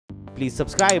please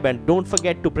subscribe and don't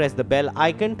forget to press the bell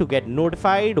icon to get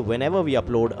notified whenever we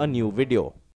upload a new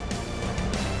video.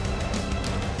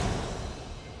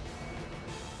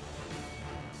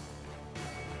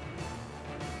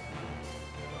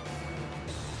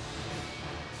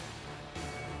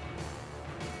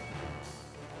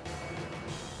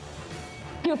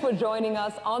 Thank you for joining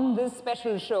us on this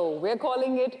special show. We're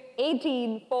calling it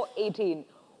 18 for 18.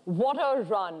 What a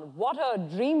run, what a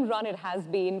dream run it has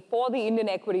been for the Indian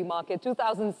equity market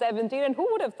 2017. And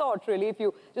who would have thought, really, if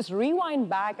you just rewind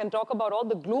back and talk about all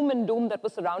the gloom and doom that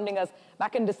was surrounding us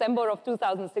back in December of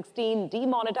 2016,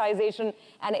 demonetization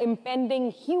and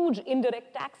impending huge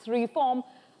indirect tax reform.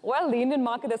 Well, the Indian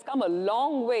market has come a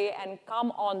long way and come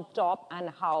on top,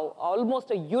 and how? Almost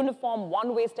a uniform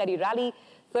one-way steady rally,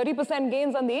 30%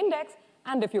 gains on the index,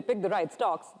 and if you pick the right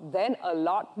stocks, then a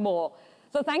lot more.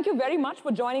 So thank you very much for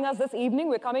joining us this evening.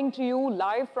 We're coming to you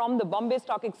live from the Bombay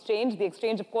Stock Exchange. The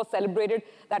exchange, of course, celebrated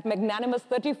that magnanimous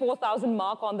 34,000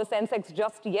 mark on the Sensex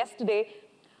just yesterday.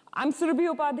 I'm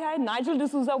Surabhi Upadhyay, Nigel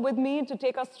D'Souza with me to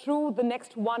take us through the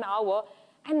next 1 hour.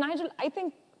 And Nigel, I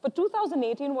think for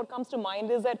 2018, what comes to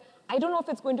mind is that I don't know if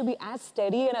it's going to be as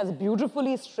steady and as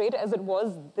beautifully straight as it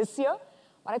was this year,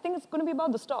 but I think it's going to be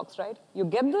about the stocks, right? You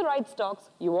get the right stocks,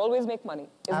 you always make money.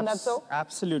 Isn't that so?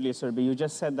 Absolutely, Surabhi. You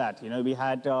just said that. You know, we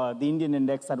had the Indian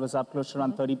index that was up close to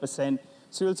around 30%.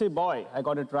 So you'll say, boy, I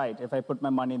got it right if I put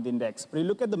my money in the index. But you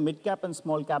look at the mid-cap and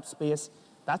small-cap space,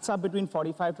 that's up between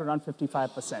 45 to around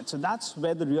 55%. So that's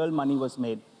where the real money was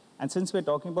made. And since we're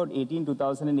talking about 18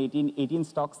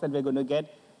 stocks that we're going to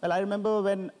get, well, I remember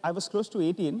when I was close to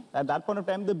 18, at that point of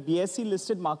time, the BSE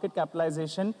listed market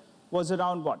capitalization was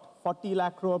around, what, 40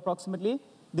 lakh crore approximately.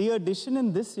 The addition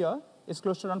in this year is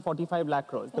close to around 45 lakh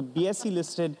crores, the BSE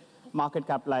listed market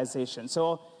capitalization.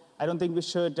 So I don't think we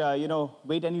should,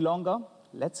 wait any longer.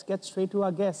 Let's get straight to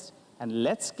our guest and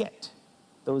let's get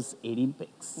those 18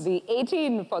 picks. The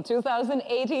 18 for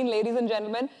 2018, ladies and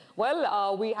gentlemen.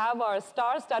 Well, we have our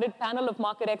star-studded panel of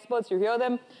market experts. You hear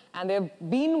them, and they've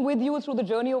been with you through the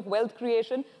journey of wealth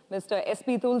creation. Mr.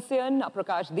 SP Tulsian,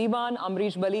 Prakash Diwan,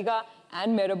 Ambareesh Baliga,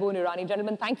 and Mehraboon Irani.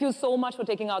 Gentlemen, thank you so much for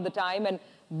taking out the time and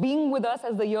being with us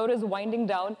as the year is winding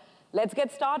down. Let's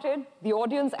get started. The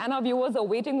audience and our viewers are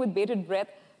waiting with bated breath.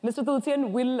 Mr.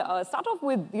 Tulsian, we'll start off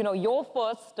with your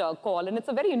first call, and it's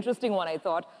a very interesting one, I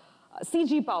thought.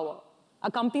 CG Power, a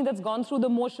company that's gone through the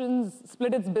motions,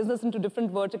 split its business into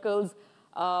different verticals.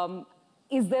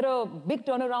 Is there a big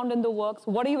turnaround in the works?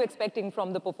 What are you expecting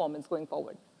from the performance going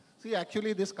forward? See,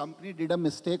 actually, this company did a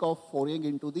mistake of foraying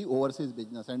into the overseas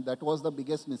business, and that was the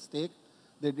biggest mistake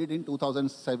they did in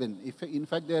 2007. In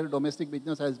fact, their domestic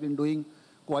business has been doing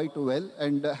quite well,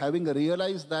 and having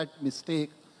realized that mistake,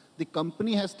 the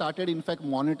company has started, in fact,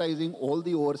 monetizing all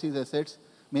the overseas assets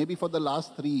maybe for the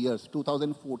last 3 years,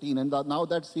 2014, and now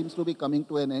that seems to be coming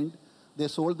to an end. They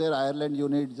sold their Ireland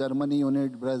unit, Germany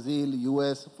unit, Brazil,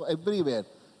 US, everywhere,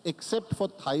 except for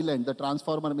Thailand, the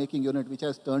transformer making unit, which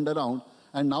has turned around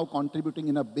and now contributing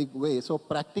in a big way. So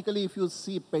practically, if you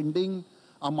see pending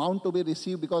amount to be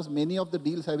received, because many of the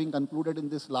deals have been concluded in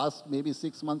this last maybe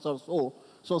 6 months or so,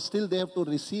 so still they have to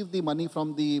receive the money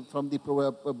from the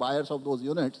buyers of those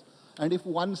units. And if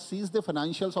one sees the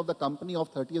financials of the company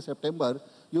of 30th September,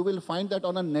 you will find that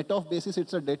on a net-off basis,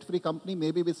 it's a debt-free company,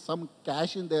 maybe with some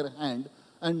cash in their hand.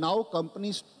 And now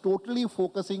companies totally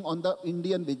focusing on the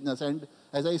Indian business. And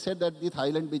as I said, that the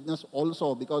Thailand business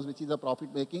also, because which is a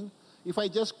profit-making. If I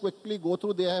just quickly go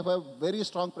through, they have a very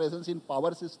strong presence in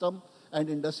power system and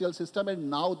industrial system. And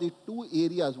now the two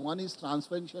areas, one is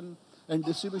transmission and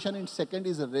distribution, and second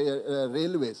is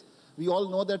railways. We all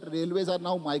know that railways are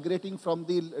now migrating from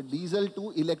the diesel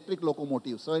to electric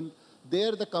locomotives. So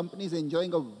there the company is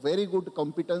enjoying a very good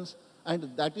competence,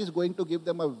 and that is going to give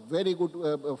them a very good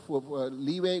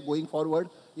leeway going forward.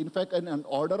 In fact, an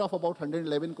order of about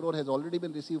 111 crore has already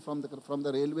been received from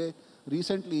the railway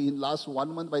recently in last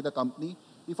 1 month by the company.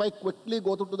 If I quickly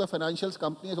go through to the financials,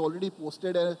 company has already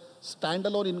posted a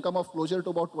standalone income of closer to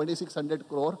about 2,600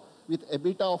 crore with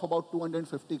EBITDA of about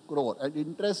 250 crore. And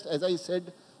interest, as I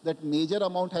said, that major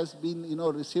amount has been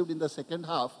received in the second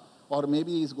half, or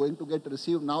maybe is going to get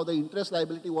received. Now the interest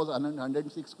liability was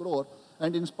 106 crore,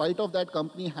 and in spite of that,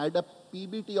 company had a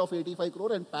PBT of 85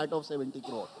 crore and PAT of 70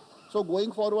 crore. So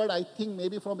going forward, I think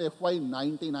maybe from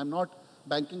FY19, I'm not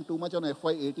banking too much on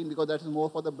FY18 because that is more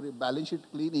for the balance sheet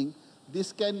cleaning.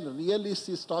 This can really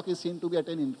see stock is seen to be at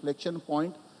an inflection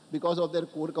point because of their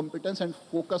core competence and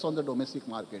focus on the domestic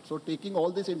market. So taking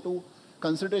all this into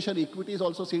consideration, equities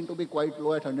also seem to be quite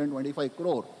low at 125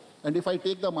 crore. And if I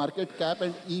take the market cap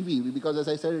and EV, because as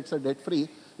I said, it's a debt-free,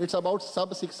 it's about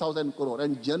sub 6,000 crore.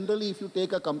 And generally, if you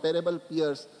take a comparable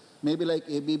peers, maybe like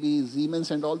ABB,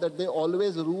 Siemens and all that, they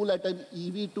always rule at an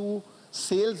EV to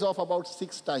sales of about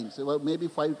 6 times, maybe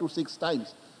 5 to 6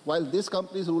 times, while this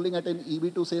company is ruling at an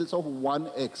EV to sales of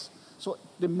 1x. So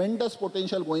tremendous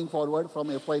potential going forward from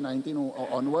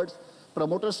FY19 onwards.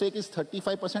 Promoter stake is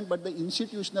 35%, but the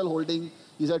institutional holding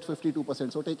is at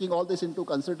 52%. So taking all this into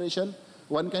consideration,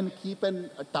 one can keep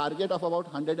a target of about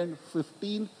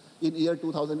 115 in year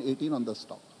 2018 on the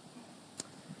stock.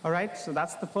 All right, so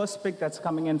that's the first pick that's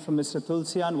coming in from Mr.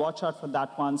 Tulsian. Watch out for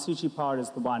that one. CG Power is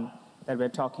the one that we're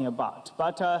talking about.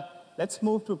 But let's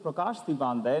move to Prakash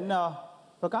Diwan then.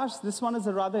 Prakash, this one is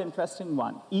a rather interesting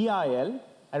one. EIL,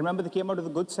 I remember they came out with a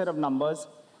good set of numbers,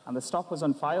 and the stock was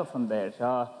on fire from there.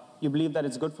 You believe that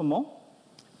it's good for more?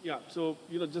 Yeah, so,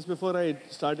 just before I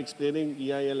start explaining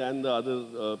EIL and the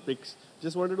other picks,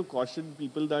 just wanted to caution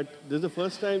people that this is the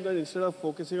first time that instead of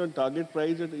focusing on target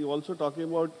price, you're also talking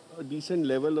about a decent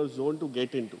level or zone to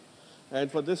get into.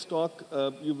 And for this stock,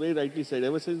 you very rightly said,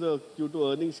 ever since the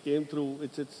Q2 earnings came through,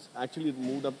 it's actually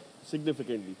moved up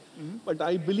significantly. But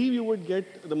I believe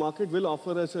the market will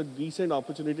offer us a decent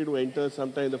opportunity to enter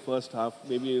sometime in the first half.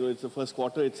 Maybe, it's the first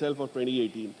quarter itself of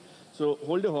 2018. So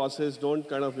hold your horses. Don't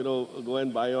kind of, go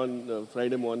and buy on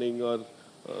Friday morning or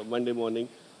Monday morning.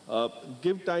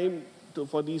 Give time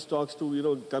for these stocks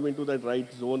to, come into that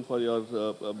right zone for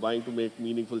your buying to make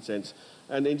meaningful sense.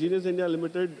 And Engineers India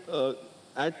Limited,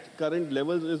 at current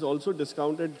levels, is also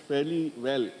discounted fairly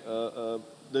well.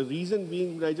 The reason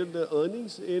being, Nigel, the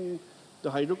earnings in the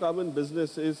hydrocarbon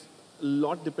business is a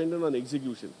lot dependent on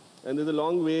execution. And there's a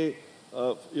long way.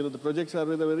 The projects are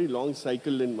with a very long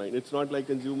cycle in mind. It's not like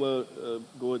consumer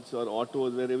goods or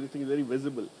autos where everything is very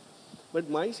visible. But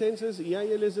my sense is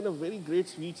EIL is in a very great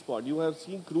sweet spot. You have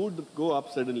seen crude go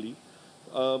up suddenly.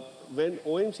 When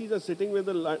OMCs are sitting with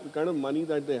the kind of money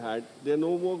that they had, they're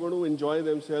no more going to enjoy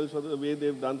themselves for the way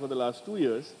they've done for the last 2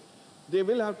 years. They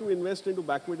will have to invest into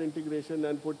backward integration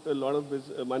and put a lot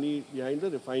of money behind the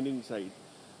refining side.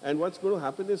 And what's going to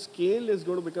happen is scale is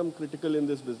going to become critical in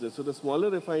this business. So the smaller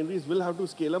refineries will have to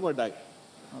scale up or die.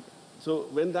 Okay. So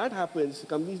when that happens,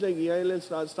 companies like EIL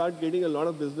start getting a lot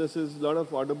of businesses, a lot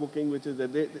of order booking, which is that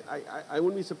I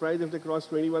wouldn't be surprised if they cross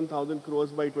 21,000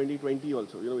 crores by 2020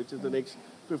 also, which is the next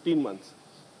 15 months.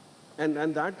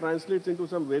 And that translates into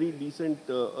some very decent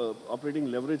operating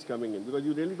leverage coming in, because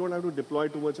you really don't have to deploy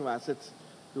too much of assets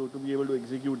to be able to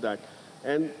execute that.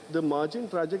 And the margin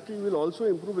trajectory will also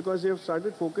improve because they have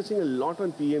started focusing a lot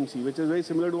on PMC, which is very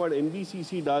similar to what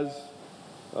NBCC does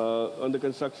on the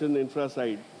construction infra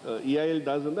side. EIL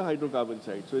does on the hydrocarbon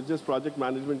side. So it's just project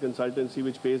management consultancy,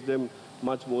 which pays them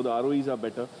much more. The ROEs are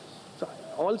better. So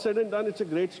all said and done, it's a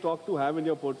great stock to have in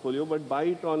your portfolio, but buy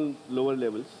it on lower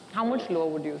levels. How much lower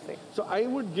would you say? So I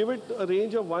would give it a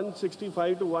range of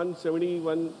 165 to 170,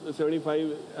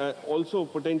 175. Also,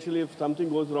 potentially, if something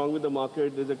goes wrong with the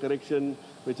market, there's a correction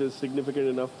which is significant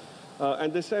enough.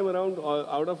 And this time around,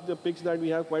 out of the picks that we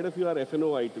have, quite a few are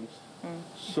F&O items.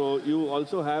 So you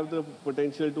also have the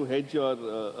potential to hedge your,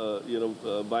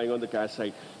 buying on the cash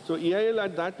side. So EIL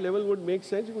at that level would make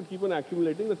sense. You could keep on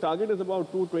accumulating. The target is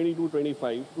about 220,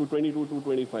 225, 222,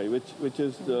 225, which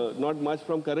is not much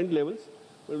from current levels.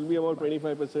 It will be about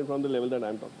 25% from the level that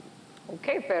I'm talking about.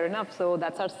 Okay, fair enough. So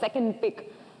that's our second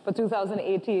pick for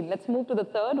 2018. Let's move to the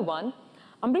third one.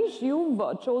 Ambareesh, you've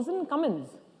chosen Cummins.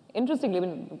 Interestingly,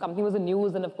 when the company was in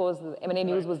news, and of course the M&A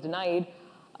news was denied.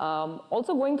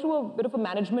 Also going through a bit of a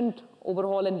management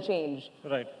overhaul and change.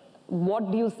 Right.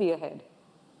 What do you see ahead?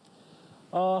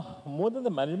 More than the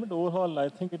management overhaul, I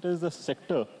think it is the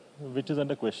sector which is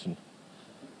under question.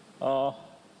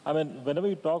 Whenever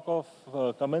you talk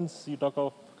of Cummins, you talk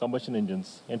of combustion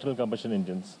engines, internal combustion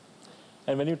engines.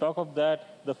 And when you talk of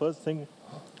that, the first thing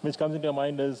which comes into your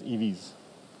mind is EVs.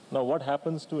 Now, what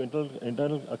happens to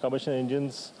internal combustion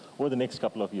engines over the next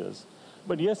couple of years?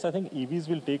 But yes, I think EVs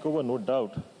will take over, no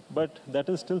doubt, but that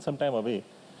is still some time away.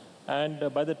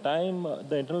 And by the time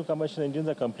the internal combustion engines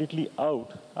are completely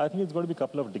out, I think it's going to be a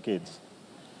couple of decades.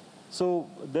 So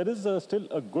there is still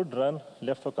a good run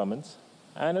left for Cummins.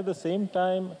 And at the same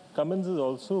time, Cummins is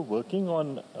also working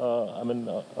on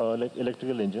like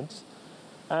electrical engines.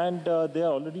 And they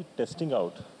are already testing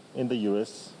out in the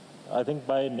US. I think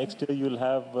by next year, you'll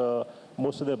have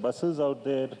most of their buses out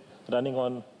there running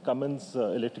on Cummins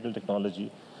electrical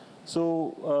technology.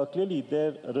 So clearly,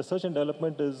 their research and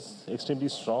development is extremely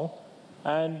strong.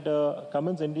 And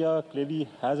Cummins India clearly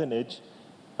has an edge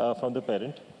from the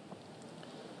parent.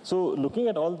 So looking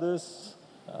at all this,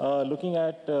 looking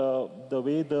at the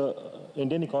way the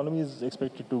Indian economy is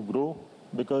expected to grow,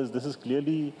 because this is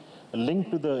clearly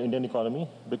linked to the Indian economy,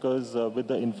 because with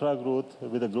the infra growth,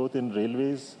 with the growth in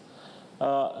railways,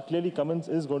 clearly Cummins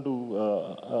is going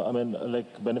to,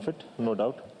 benefit, no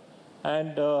doubt.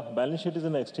 And balance sheet is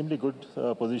in an extremely good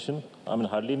position.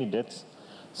 Hardly any debts.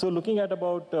 So looking at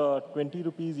about 20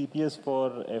 rupees EPS for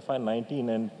FY19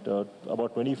 and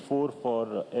about 24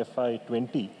 for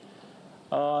FY20,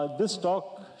 this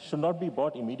stock should not be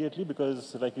bought immediately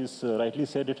because, like you rightly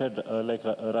said, it had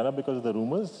run up because of the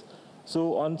rumors.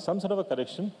 So on some sort of a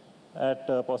correction at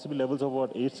possible levels of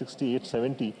about 860,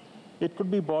 870, it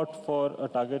could be bought for a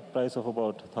target price of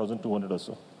about 1,200 or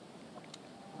so.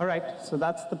 All right, so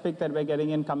that's the pick that we're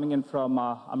getting in, coming in from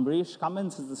Ambareesh.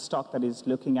 Cummins is the stock that he's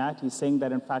looking at. He's saying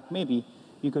that, in fact, maybe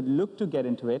you could look to get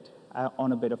into it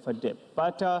on a bit of a dip.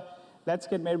 But let's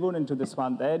get Mehraboon into this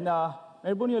one then.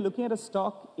 Mehraboon, you're looking at a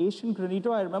stock, Asian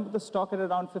Granito. I remember the stock at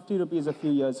around 50 rupees a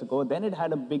few years ago. Then it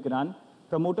had a big run.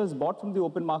 Promoters bought from the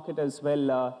open market as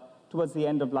well towards the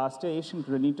end of last year. Asian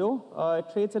Granito,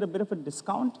 it trades at a bit of a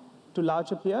discount to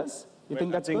larger peers. You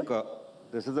think that's good?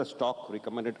 This is a stock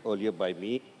recommended earlier by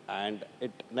me, and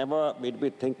it never made me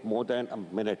think more than a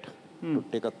minute to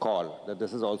take a call that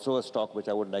this is also a stock which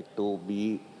I would like to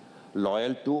be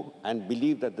loyal to and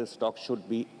believe that this stock should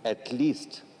be at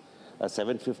least a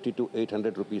 750 to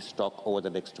 800 rupees stock over the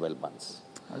next 12 months.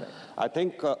 All right. I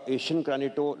think Asian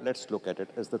Granito, let's look at it,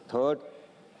 is the third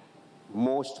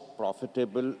most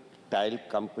profitable tile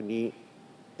company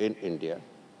in India,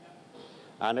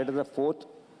 and it is the fourth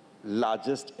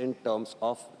largest in terms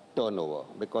of turnover,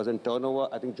 because in turnover,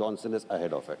 I think Johnson is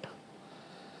ahead of it.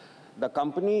 The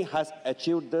company has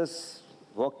achieved this,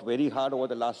 worked very hard over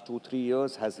the last 2-3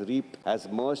 years, has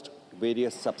merged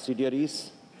various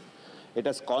subsidiaries. It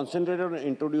has concentrated on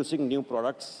introducing new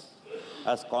products,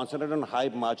 has concentrated on high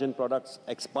margin products,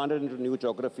 expanded into new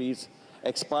geographies,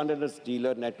 expanded its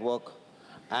dealer network,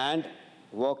 and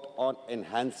worked on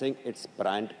enhancing its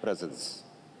brand presence.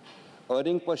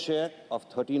 Earning per share of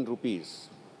 13 rupees.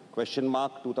 Question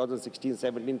mark,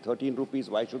 2016-17, 13 rupees.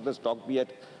 Why should the stock be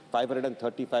at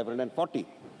 530, 540?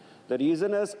 The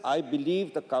reason is I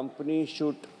believe the company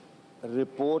should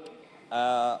report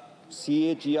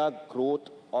CAGR growth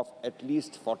of at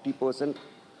least 40%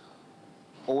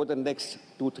 over the next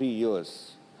 2-3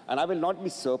 years. And I will not be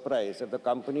surprised if the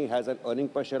company has an earning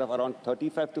per share of around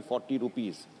 35 to 40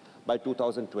 rupees by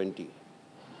 2020.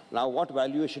 Now, what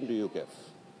valuation do you give?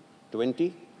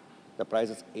 20, the price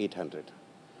is 800.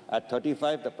 At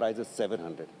 35, the price is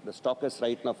 700. The stock is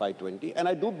right now 520. And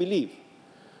I do believe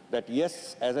that,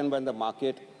 yes, as and when the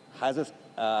market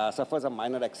suffers a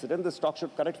minor accident, the stock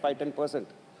should correct 5-10%.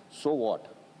 So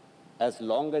what? As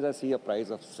long as I see a price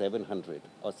of 700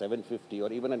 or 750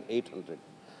 or even an 800,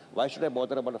 why should I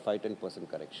bother about a 5-10%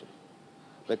 correction?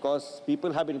 Because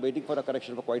people have been waiting for a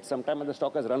correction for quite some time and the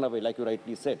stock has run away, like you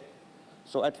rightly said.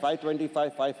 So at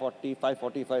 525, 540,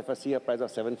 545, if I see a price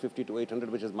of 750 to 800,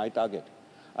 which is my target,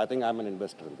 I think I'm an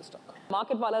investor in the stock.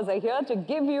 Marketwallahs are here to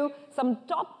give you some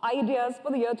top ideas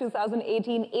for the year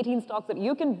 2018, 18 stocks that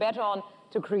you can bet on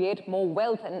to create more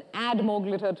wealth and add more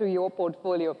glitter to your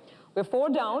portfolio. We're 4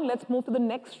 down. Let's move to the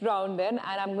next round then,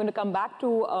 and I'm going to come back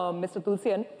to Mr.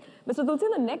 Tulsian. Mr. Tulsian,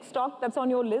 the next stock that's on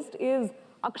your list is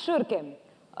Akshar Chem.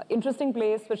 Interesting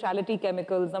place, specialty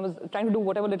chemicals. I was trying to do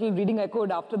whatever little reading I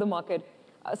could after the market.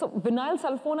 So vinyl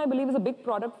sulfone, I believe, is a big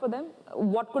product for them.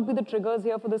 What could be the triggers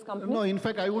here for this company? No, in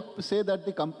fact, I would say that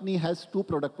the company has 2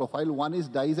 product profiles. One is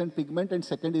dyes and pigment, and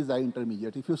second is dye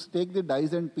intermediate. If you take the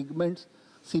dyes and pigments,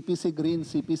 CPC green,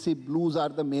 CPC blues are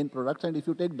the main products. And if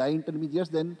you take dye intermediates,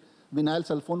 then vinyl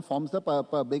sulfone forms the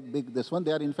big this one.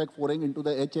 They are, in fact, foraying into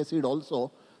the H acid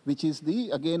also, which is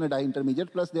again a dye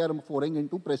intermediate, plus they are foraying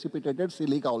into precipitated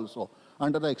silica also.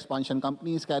 Under the expansion,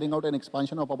 company is carrying out an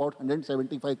expansion of about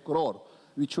 175 crore,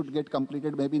 which should get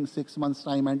completed maybe in 6 months'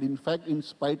 time. And in fact, in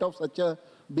spite of such a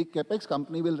big capex,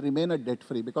 company will remain a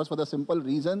debt-free, because for the simple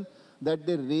reason that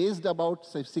they raised about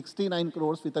 69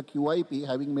 crores with a QIP,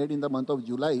 having made in the month of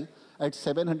July at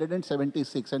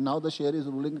 776, and now the share is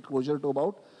ruling closer to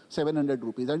about 700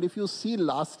 rupees. And if you see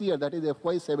last year, that is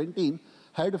FY17,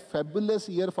 had a fabulous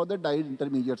year for the dye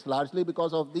intermediates, largely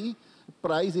because of the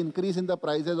price increase in the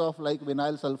prices of like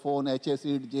vinyl sulfone, H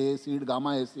acid, J acid,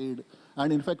 gamma acid.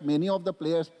 And in fact, many of the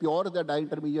players, pure the dye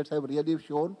intermediates, have really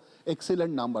shown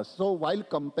excellent numbers. So while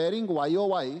comparing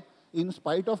YOY, in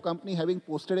spite of company having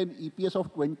posted an EPS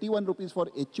of 21 rupees for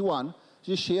H1,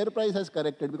 the share price has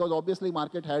corrected, because obviously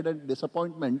market had a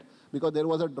disappointment because there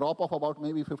was a drop of about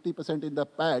maybe 50% in the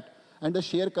PAT, and the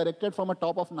share corrected from a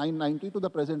top of 990 to the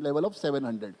present level of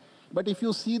 700. But if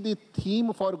you see the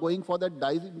theme for going for the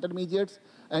dyes intermediates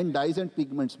and dyes and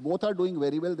pigments, both are doing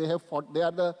very well. They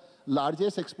are the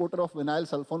largest exporter of vinyl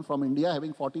sulfone from India,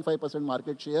 having 45%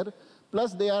 market share.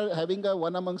 Plus, they are having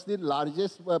one amongst the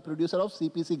largest producer of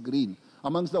CPC green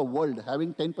amongst the world,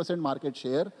 having 10% market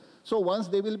share. So once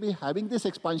they will be having this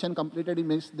expansion completed in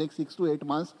next 6 to 8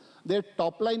 months, their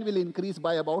top line will increase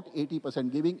by about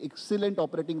 80%, giving excellent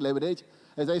operating leverage.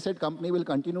 As I said, company will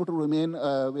continue to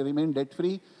remain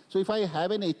debt-free. So if I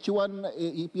have an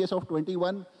H1 EPS of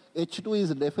 21, H2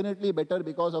 is definitely better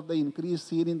because of the increase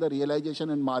seen in the realization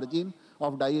and margin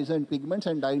of dyes and pigments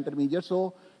and dye intermediates.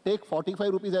 So take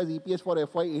 45 rupees as EPS for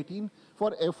FY18.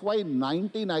 For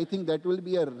FY19, I think that will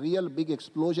be a real big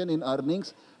explosion in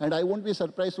earnings. And I won't be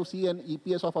surprised to see an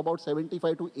EPS of about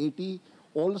 75 to 80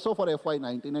 also for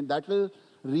FY19. And that will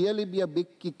really be a big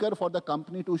kicker for the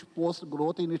company to post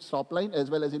growth in its top line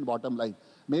as well as in bottom line.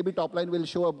 Maybe top line will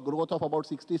show a growth of about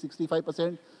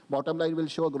 60-65%. Bottom line will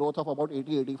show a growth of about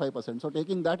 80-85%. So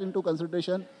taking that into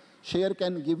consideration, share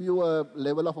can give you a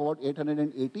level of about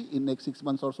 880 in next 6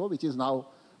 months or so, which is now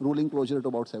ruling closer to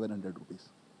about 700 rupees.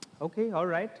 Okay, all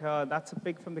right. That's a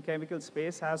pick from the chemical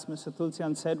space. As Mr.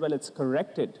 Tulsian said, well, it's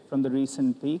corrected from the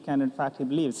recent peak. And in fact, he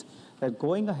believes that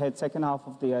going ahead, second half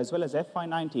of the year, as well as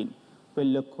FY19, will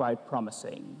look quite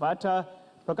promising. But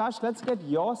Prakash, let's get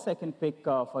your second pick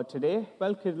for today.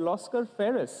 Well, Kirloskar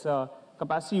Ferris,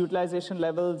 capacity utilization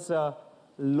levels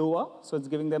lower, so it's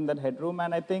giving them that headroom.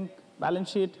 And I think balance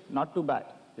sheet, not too bad.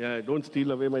 Yeah, don't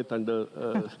steal away my thunder.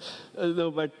 No,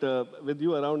 but with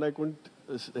you around, I couldn't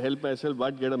help myself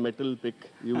but get a metal pick.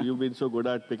 You've been so good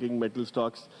at picking metal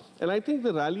stocks. And I think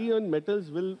the rally on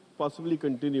metals will possibly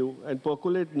continue and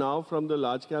percolate now from the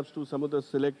large caps to some of the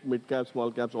select mid caps,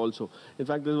 small caps also. In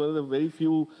fact, this is one of the very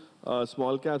few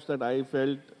small caps that I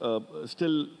felt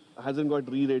still hasn't got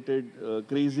re-rated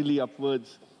crazily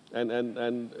upwards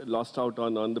and lost out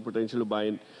on the potential to buy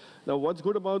in. Now, what's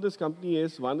good about this company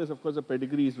is, one is, of course, the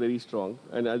pedigree is very strong.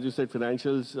 And as you said,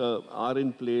 financials are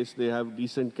in place. They have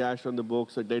decent cash on the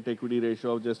books, a debt-equity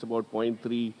ratio of just about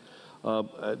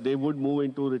 0.3. They would move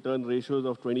into return ratios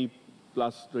of 20%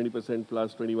 plus,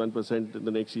 21% in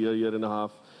the next year and a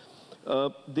half.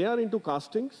 They are into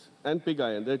castings and pig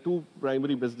iron. They're two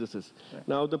primary businesses. Right.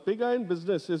 Now, the pig iron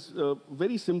business is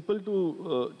very simple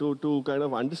to kind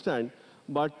of understand.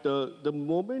 But the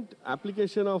moment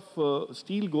application of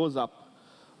steel goes up,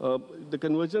 the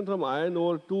conversion from iron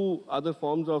ore to other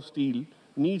forms of steel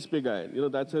needs pig iron. You know,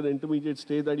 that's an intermediate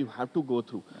stage that you have to go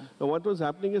through. Yeah. Now, what was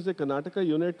happening is the Karnataka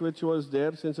unit, which was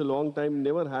there since a long time,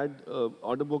 never had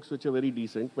order books which are very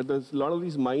decent. But there's a lot of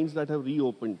these mines that have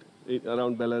reopened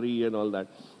around Bellary and all that.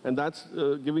 And that's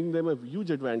giving them a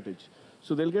huge advantage.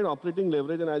 So they'll get operating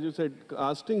leverage. And as you said,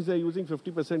 castings, they're using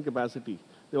 50% capacity.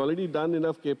 They've already done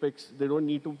enough capex. They don't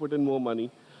need to put in more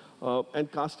money.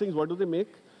 And castings, what do they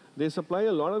make? They supply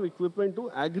a lot of equipment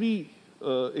to agri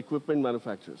equipment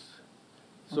manufacturers.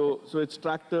 So, so it's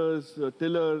tractors,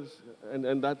 tillers,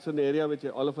 and that's an area which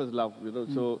all of us love. You know,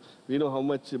 so we know how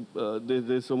much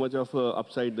there's so much of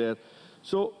upside there.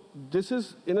 So this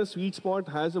is in a sweet spot,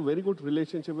 has a very good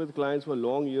relationship with clients for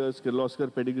long years,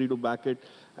 Kirloskar pedigree to back it.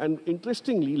 And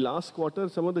interestingly, last quarter,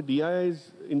 some of the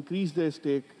DIIs increased their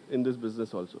stake in this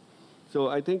business also. So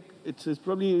I think it's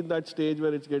probably in that stage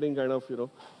where it's getting kind of,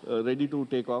 ready to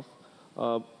take off.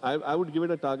 I would give it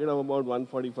a target of about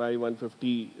 145,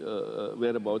 150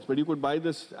 whereabouts. But you could buy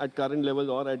this at current levels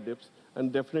or at dips.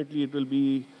 And definitely it will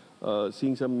be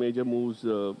seeing some major moves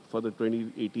for the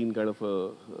 2018 kind of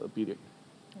a period.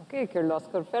 Okay,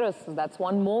 Kirloskar Ferris, that's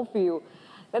one more for you.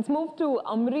 Let's move to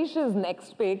Ambareesh's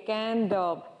next pick. And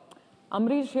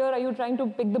Ambareesh, here, are you trying to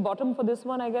pick the bottom for this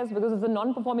one, I guess? Because it's a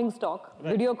non-performing stock.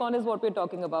 Right. Videocon is what we're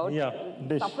talking about. Yeah,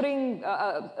 Dish. Suffering,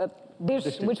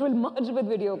 Dish, which will merge with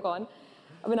Videocon.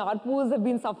 I mean, ARPUs have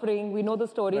been suffering. We know the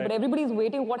story. Right. But everybody's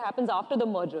waiting what happens after the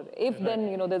merger. If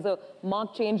then, there's a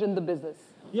marked change in the business.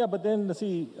 Yeah, but then,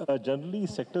 see, generally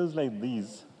sectors like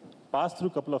these pass through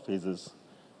a couple of phases.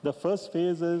 The first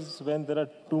phase is when there are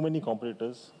too many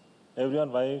competitors, everyone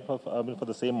vying for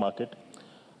the same market,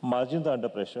 margins are under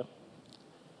pressure.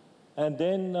 And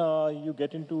then you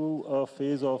get into a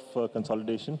phase of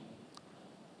consolidation.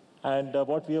 And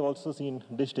what we have also seen,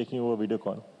 Dish taking over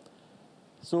Videocon.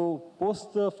 So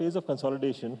post the phase of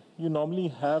consolidation, you normally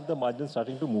have the margins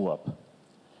starting to move up.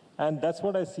 And that's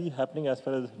what I see happening as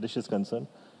far as Dish is concerned.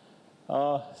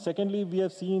 Secondly, we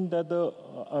have seen that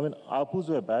ARPUs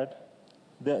were bad.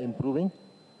 They're improving,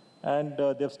 and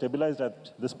they have stabilized at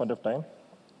this point of time.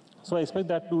 So I expect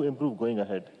that to improve going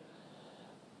ahead.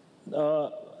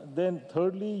 Then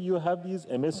thirdly, you have these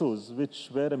MSOs, which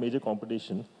were a major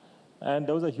competition, and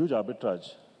there was a huge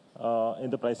arbitrage in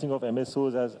the pricing of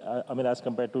MSOs as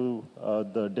compared to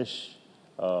the Dish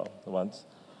ones.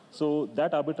 So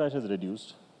that arbitrage has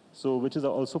reduced, so which is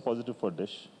also positive for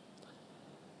Dish.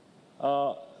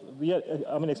 We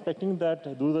are, expecting that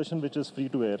Doordarshan, which is free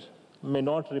to air, may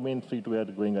not remain free to air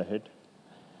going ahead.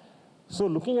 So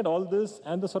looking at all this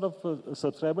and the sort of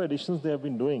subscriber additions they have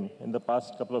been doing in the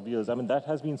past couple of years, that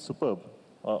has been superb.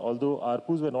 Although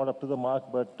ARPUs were not up to the mark,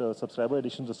 but subscriber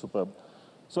additions are superb.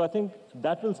 So I think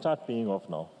that will start paying off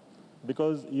now.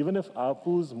 Because even if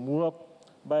ARPUs move up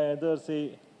by either,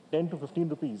 say, 10 to 15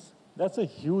 rupees, that's a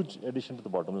huge addition to the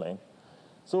bottom line.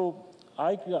 So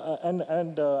I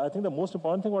think the most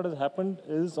important thing what has happened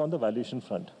is on the valuation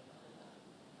front.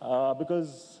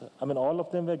 Because, all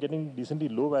of them were getting decently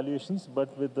low valuations,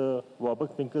 but with the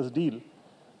Warburg-Pincus deal,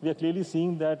 we are clearly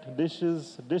seeing that Dish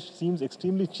seems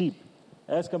extremely cheap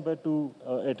as compared to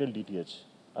Airtel DTH.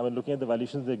 Looking at the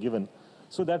valuations they're given.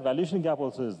 So that valuation gap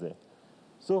also is there.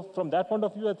 So from that point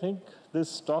of view, I think this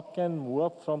stock can move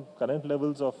up from current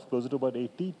levels of closer to about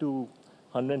 80 to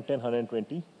 110,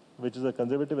 120, which is a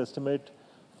conservative estimate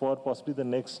for possibly the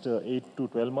next 8 to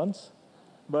 12 months.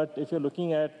 But if you're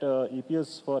looking at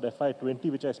EPS for FY20,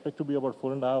 which I expect to be about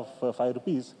 4.5, 5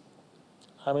 rupees,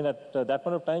 at that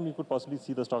point of time, you could possibly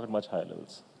see the stock at much higher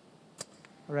levels.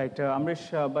 Right,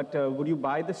 Ambareesh, but would you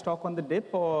buy the stock on the dip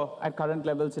or at current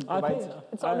levels it provides?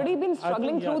 It's already been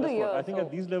struggling through the year. I think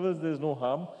at these levels there's no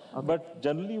harm. Okay. But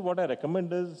generally what I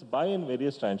recommend is buy in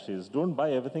various tranches. Don't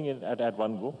buy everything at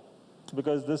one go.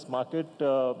 Because this market,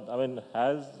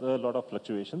 has a lot of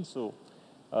fluctuations. So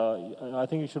I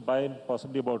think you should buy in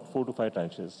possibly about 4 to 5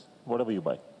 tranches, whatever you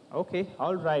buy. Okay,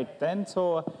 all right then.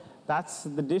 So that's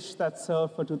the Dish that's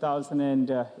served for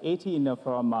 2018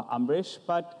 from Ambareesh.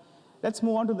 But let's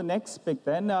move on to the next pick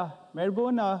then.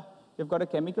 Mehraboon, you've got a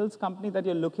chemicals company that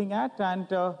you're looking at. And,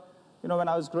 when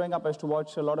I was growing up, I used to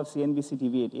watch a lot of CNBC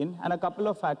TV18. And a couple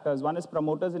of factors. One is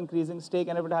promoters increasing stake.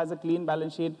 And if it has a clean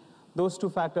balance sheet, those two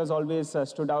factors always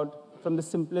stood out from the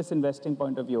simplest investing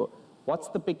point of view. What's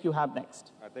the pick you have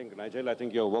next? I think, Nigel,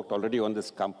 you've worked already on this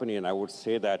company. And I would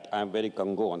say that I'm very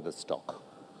gung-ho on this stock.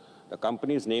 The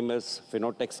company's name is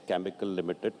Finotex Chemical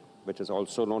Limited, which is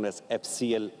also known as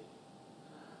FCL.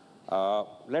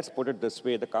 Let's put it this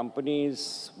way. The company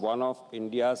is one of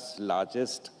India's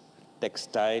largest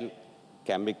textile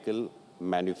chemical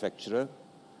manufacturer,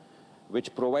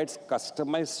 which provides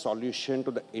customized solution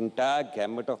to the entire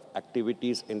gamut of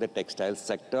activities in the textile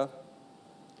sector.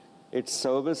 It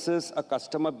services a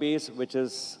customer base which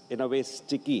is, in a way,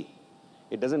 sticky.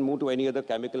 It doesn't move to any other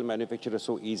chemical manufacturer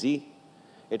so easy.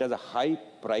 It has a high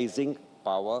pricing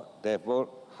power, therefore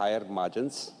higher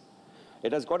margins.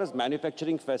 It has got its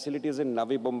manufacturing facilities in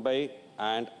Navi Mumbai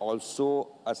and also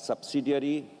a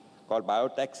subsidiary called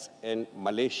Biotex in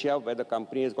Malaysia, where the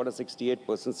company has got a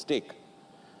 68% stake.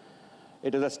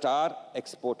 It is a star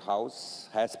export house,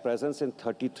 has presence in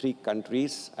 33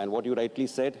 countries, and what you rightly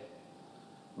said,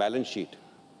 balance sheet,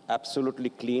 absolutely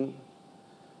clean,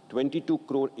 22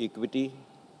 crore equity,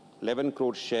 11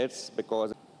 crore shares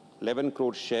because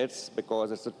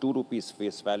it's a 2 rupees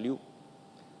face value,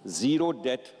 zero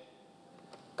debt,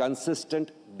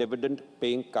 consistent dividend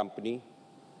paying company,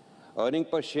 earning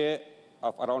per share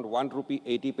of around 1 rupee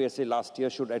 80 paise last year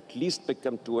should at least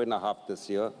become 2.5 this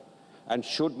year, and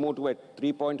should move to at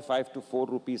 3.5 to 4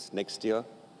 rupees next year.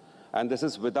 And this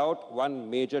is without one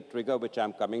major trigger which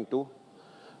I'm coming to.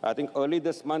 I think early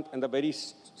this month, in the very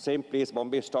same place,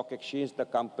 Bombay Stock Exchange, the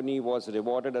company was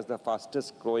rewarded as the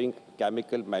fastest growing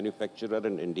chemical manufacturer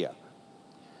in India.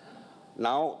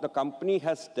 Now, the company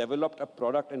has developed a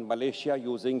product in Malaysia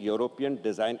using European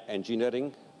design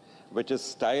engineering, which is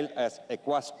styled as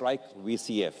Aquastrike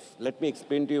VCF. Let me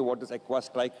explain to you what this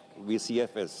Aquastrike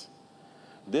VCF is.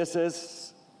 This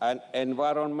is an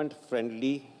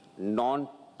environment-friendly,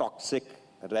 non-toxic,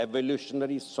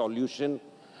 revolutionary solution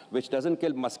which doesn't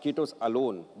kill mosquitoes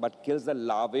alone, but kills the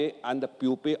larvae and the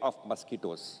pupae of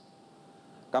mosquitoes.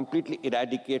 Completely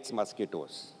eradicates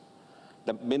mosquitoes.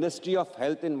 The Ministry of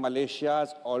Health in Malaysia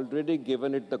has already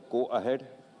given it the go-ahead.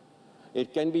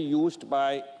 It can be used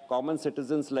by common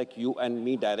citizens like you and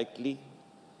me directly.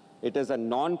 It is a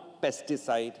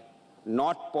non-pesticide,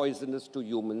 not poisonous to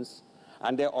humans,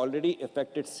 and they already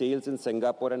effected sales in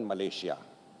Singapore and Malaysia.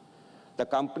 The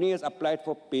company has applied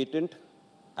for patent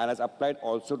and has applied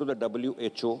also to the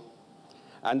WHO.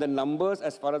 And the numbers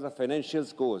as far as the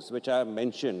financials goes, which I have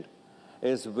mentioned,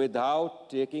 is without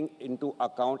taking into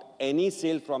account any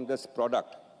sale from this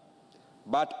product.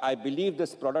 But I believe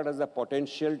this product has the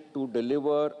potential to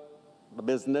deliver a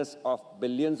business of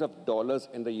billions of dollars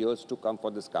in the years to come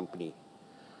for this company.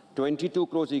 22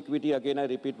 crores equity, again I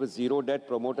repeat, with zero debt.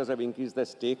 Promoters have increased their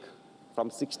stake from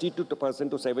 62% to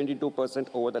 72%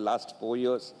 over the last 4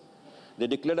 years. They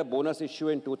declared a bonus issue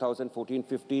in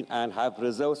 2014-15 and have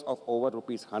reserves of over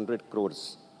rupees 100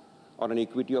 crores on an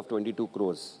equity of 22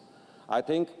 crores. I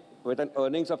think with an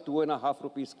earnings of 2.5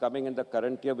 rupees coming in the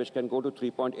current year, which can go to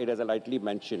 3.8 as I lightly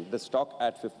mentioned, the stock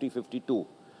at 50-52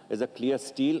 is a clear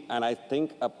steal, and I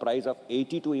think a price of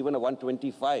 80 to even a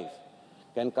 125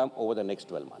 can come over the next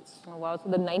 12 months. Oh, wow, so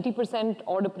the 90%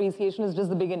 odd appreciation is just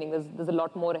the beginning. There's a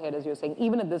lot more ahead, as you're saying.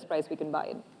 Even at this price, we can buy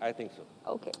it. I think so.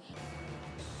 Okay.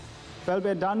 Well,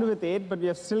 we're done with 8, but we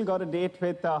have still got a date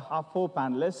with our 4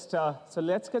 panelists. So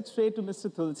let's get straight to Mr.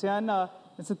 Tulsian.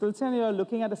 Mr. Tulsian, you're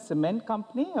looking at a cement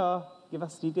company. Give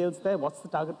us details there. What's the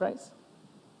target price?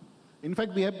 In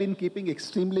fact, we have been keeping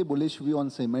extremely bullish view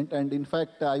on cement. And in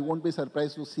fact, I won't be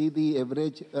surprised to see the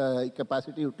average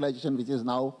capacity utilization, which is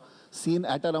now seen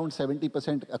at around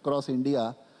 70% across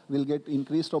India, will get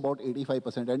increased to about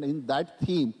 85%. And in that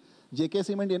theme, JK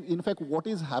Cement, in fact, what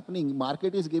is happening,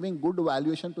 market is giving good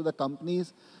valuation to the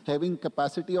companies having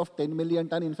capacity of 10 million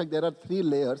ton. In fact, there are 3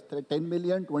 layers, 10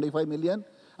 million, 25 million,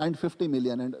 and 50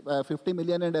 million. And 50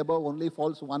 million and above only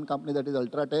falls one company, that is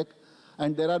Ultratech.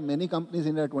 And there are many companies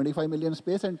in the 25 million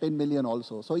space and 10 million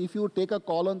also. So if you take a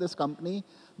call on this company,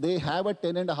 they have a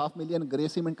 10.5 million grey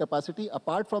cement capacity.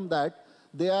 Apart from that,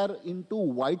 they are into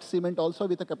white cement also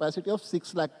with a capacity of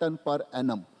 6 lakh ton per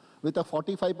annum with a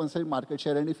 45% market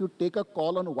share. And if you take a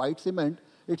call on white cement,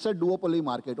 it's a duopoly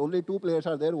market. Only 2 players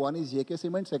are there. One is JK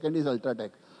Cement, second is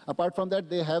Ultratech. Apart from that,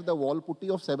 they have the wall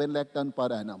putty of 7 lakh ton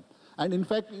per annum. And in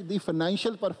fact, the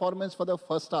financial performance for the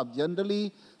first half,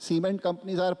 generally, cement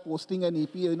companies are posting an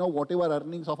EP, whatever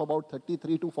earnings of about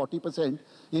 33 to 40%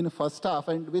 in first half,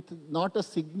 and with not a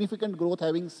significant growth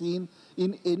having seen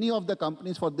in any of the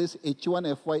companies for this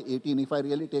H1 FY18, if I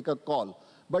really take a call.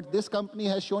 But this company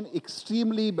has shown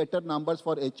extremely better numbers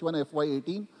for H1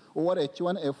 FY18 over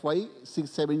H1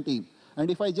 FY17. And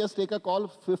if I just take a call,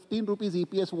 15 rupees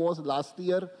EPS was last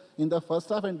year in the first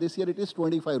half, and this year it is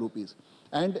 25 rupees.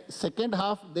 And second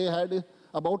half, they had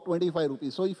about 25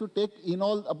 rupees. So if you take in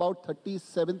all about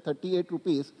 37, 38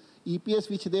 rupees, EPS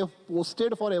which they have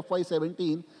posted for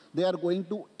FY17, they are going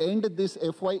to end this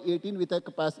FY18 with a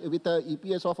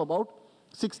EPS of about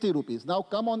 60 rupees. Now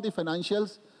come on the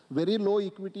financials, very low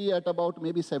equity at about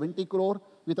maybe 70 crore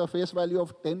with a face value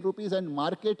of 10 rupees, and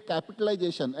market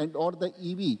capitalization and or the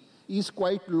EV is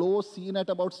quite low, seen at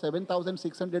about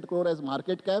 7,600 crore as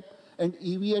market cap and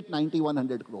EV at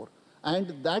 9,100 crore.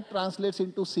 And that translates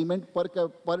into cement per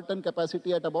ton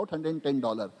capacity at about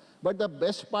 $110. But the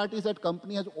best part is that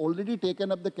company has already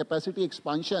taken up the capacity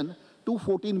expansion to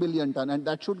 14 million ton, and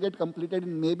that should get completed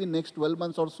in maybe next 12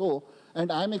 months or so.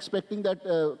 And I'm expecting that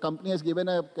company has given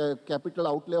a capital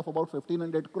outlay of about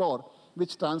 1,500 crore,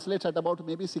 which translates at about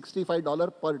maybe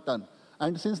 $65 per ton.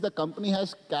 And since the company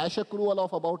has cash accrual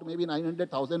of about maybe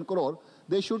 900,000 crore,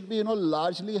 they should be,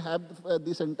 largely have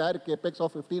this entire capex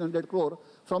of 1,500 crore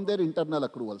from their internal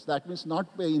accruals. That means not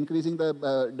increasing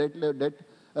the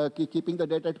keeping the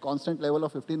debt at constant level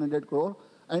of 1,500 crore.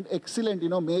 And excellent,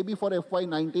 maybe for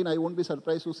FY19, I won't be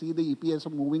surprised to see the EPS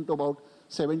moving to about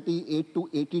 78 to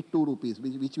 82 rupees,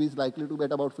 which is likely to be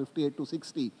at about 58 to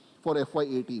 60 for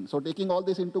FY18. So taking all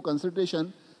this into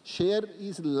consideration, share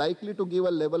is likely to give a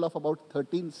level of about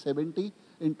 1370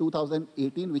 in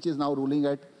 2018, which is now ruling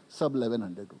at sub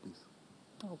 1100 rupees.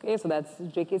 Okay, so that's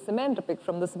JK Cement, a pick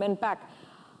from the cement pack.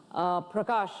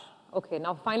 Prakash, okay,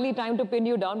 now finally time to pin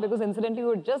you down, because incidentally we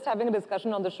were just having a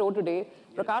discussion on the show today.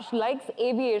 Prakash likes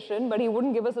aviation, but he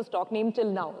wouldn't give us a stock name till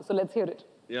now. So let's hear it.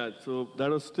 Yeah, so that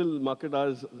was still market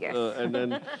hours. Yes. And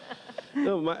then,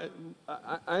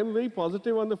 I'm very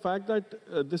positive on the fact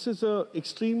that this is a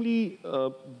extremely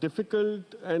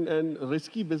difficult and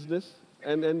risky business,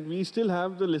 and we still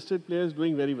have the listed players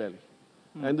doing very well.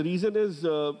 And the reason is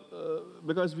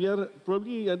because we are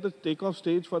probably at the takeoff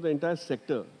stage for the entire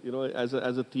sector, as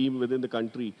a theme within the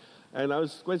country. And I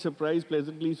was quite surprised,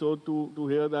 pleasantly so, to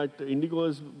hear that Indigo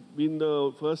has been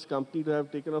the first company to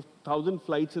have taken off 1,000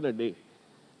 flights in a day.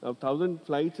 1,000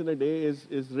 flights in a day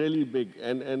is really big,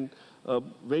 and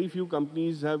very few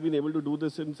companies have been able to do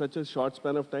this in such a short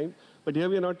span of time. But here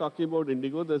we are not talking about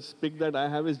Indigo. The pick that I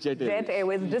have is Jet Airways. Jet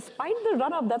Airways, despite the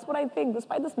run-up, that's what I think,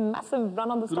 despite this massive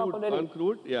run on the stock already. On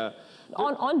crude, yeah.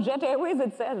 On Jet Airways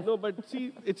itself. No, but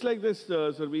see, it's like this,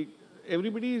 Sarvi.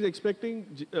 Everybody is expecting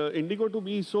Indigo to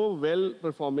be so well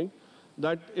performing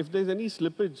that if there's any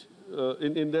slippage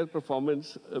in their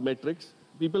performance metrics,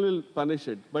 people will punish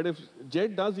it. But if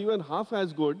Jet does even half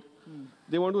as good,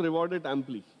 they want to reward it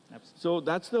amply. Absolutely. So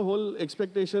that's the whole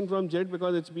expectation from Jet,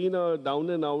 because it's been a down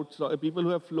and out. So people who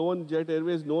have flown Jet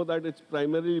Airways know that it's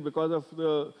primarily because of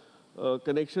the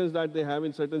connections that they have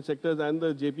in certain sectors and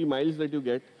the JP miles that you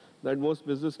get. that most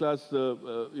business class,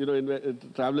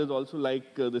 travelers also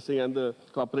like this thing and the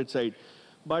corporate side.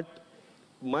 But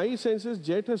my sense is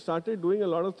Jet has started doing a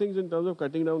lot of things in terms of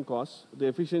cutting down costs. The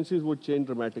efficiencies would change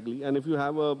dramatically. And if you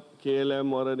have a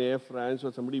KLM or an Air France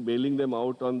or somebody bailing them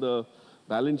out on the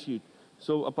balance sheet,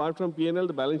 so apart from P&L,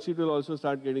 the balance sheet will also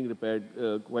start getting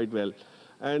repaired quite well.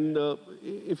 And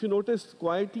if you notice,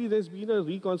 quietly, there's been a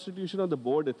reconstitution of the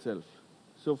board itself.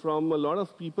 So from a lot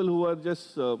of people who are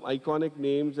just iconic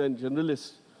names and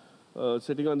generalists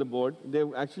sitting on the board,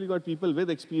 they've actually got people with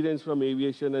experience from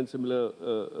aviation and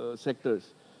similar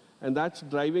sectors. And that's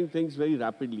driving things very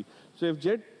rapidly. So if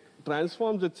Jet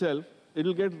transforms itself,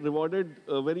 it'll get rewarded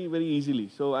very, very easily.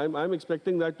 So I'm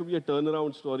expecting that to be a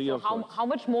turnaround story of sorts. How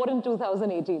much more in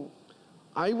 2018?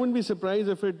 I wouldn't be surprised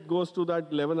if it goes to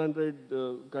that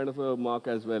 1100 kind of a mark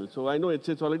as well. So I know it's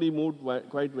already moved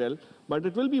quite well, but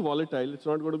it will be volatile. It's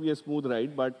not going to be a smooth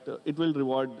ride, but it will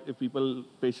reward if people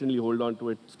patiently hold on to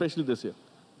it, especially this year.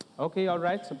 Okay, all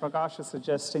right. So Prakash is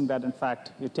suggesting that, in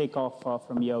fact, you take off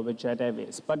from here with Jet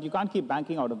Airways. But you can't keep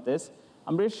banking out of this.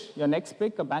 Ambareesh, your next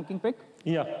pick, a banking pick?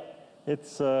 Yeah,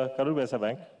 it's Karur Vysya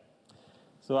Bank.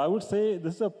 So I would say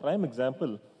this is a prime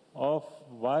example of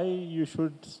why you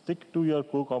should stick to your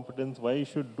core competence, why you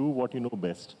should do what you know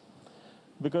best.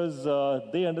 Because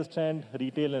they understand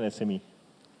retail and SME,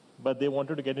 but they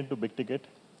wanted to get into big ticket,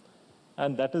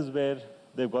 and that is where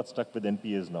they've got stuck with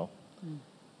NPAs now.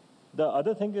 The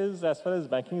other thing is, as far as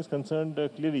banking is concerned,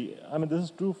 clearly, I mean, this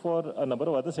is true for a number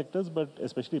of other sectors, but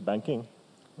especially banking,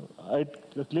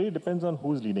 it clearly depends on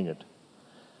who's leading it.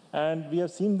 And we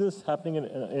have seen this happening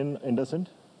in IndusInd.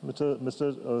 Mr.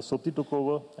 Sopti took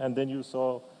over, and then you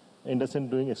saw IndusInd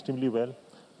doing extremely well.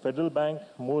 Federal Bank,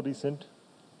 more recent,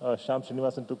 Shyam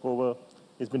Srinivasan took over,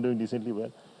 it's been doing decently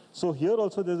well. So here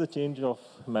also there's a change of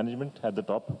management at the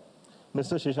top.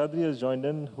 Mr. Sheshadri has joined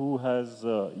in, who has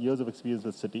years of experience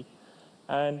with Citi,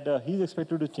 and he's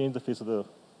expected to change the face of the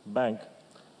bank.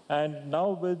 And now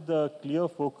with the clear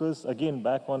focus, again,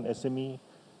 back on SME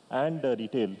and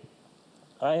retail,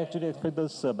 I actually expect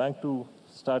this bank to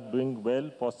start doing well,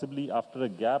 possibly after a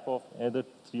gap of either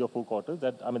 3 or 4 quarters.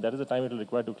 That is the time it will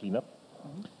require to clean up.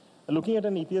 Looking at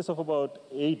an EPS of about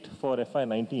 8 for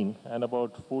FY19 and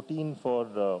about 14 for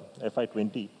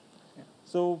FY20. Yeah.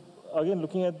 So again,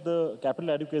 looking at the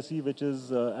capital adequacy, which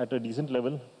is at a decent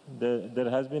level, there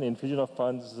has been infusion of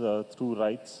funds through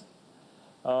rights.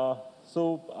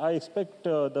 So I expect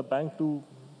the bank to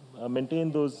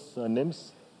maintain those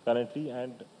NIMs currently,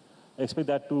 and I expect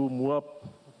that to move up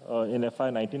in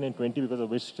FY19 and 20, because of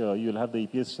which you'll have the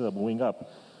EPS moving up.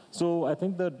 So I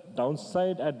think the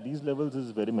downside at these levels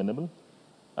is very minimal.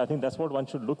 I think that's what one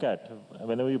should look at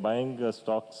whenever you're buying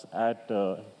stocks at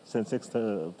Sensex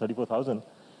 34,000.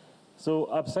 So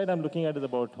upside I'm looking at is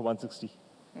about 160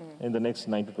 in the next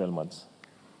 9 to 12 months.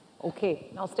 Okay,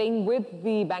 now staying with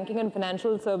the banking and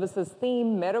financial services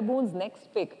theme, Mehraboon's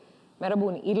next pick,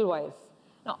 Mehraboon Edelweiss.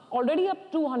 Now, already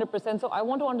up 200%, so I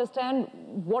want to understand,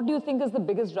 what do you think is the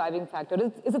biggest driving factor?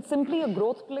 Is it simply a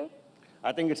growth play?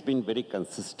 I think it's been very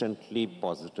consistently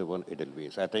positive on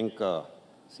Edelweiss. I think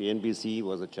CNBC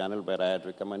was a channel where I had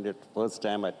recommended first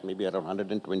time at maybe around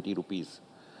 120 rupees.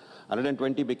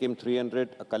 120 became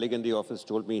 300. A colleague in the office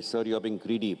told me, sir, you're being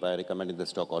greedy by recommending the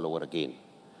stock all over again.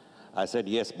 I said,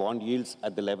 yes, bond yields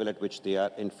at the level at which they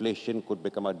are, inflation could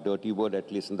become a dirty word,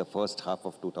 at least in the first half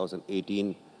of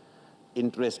 2018.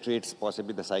 Interest rates,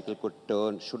 possibly the cycle could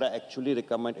turn. Should I actually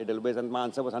recommend Edelweiss? And my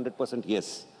answer was 100%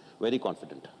 yes, very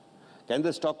confident. Can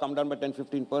the stock come down by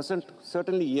 10-15%?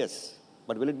 Certainly yes.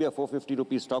 But will it be a 450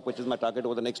 rupee stock, which is my target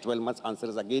over the next 12 months? Answer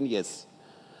is again yes.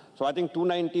 So I think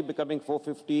 290 becoming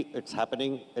 450, it's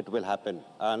happening, it will happen.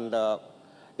 And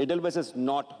Edelweiss is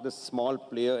not the small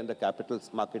player in the capital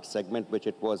market segment, which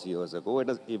it was years ago. It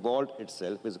has evolved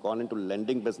itself. It's gone into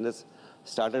lending business,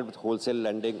 started with wholesale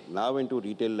lending, now into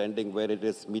retail lending, where it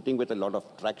is meeting with a lot of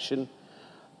traction.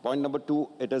 Point number 2,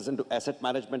 it is into asset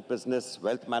management business,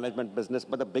 wealth management business,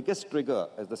 but the biggest trigger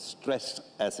is the stressed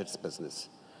assets business,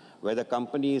 where the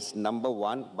company is number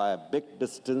 1 by a big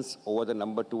distance over the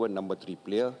number 2 and number 3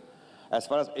 player. As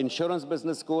far as insurance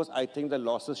business goes, I think the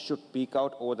losses should peak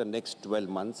out over the next 12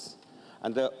 months.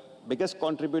 And the biggest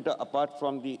contributor, apart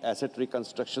from the asset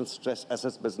reconstruction stress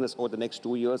assets business over the next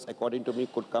 2 years, according to me,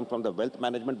 could come from the wealth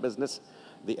management business,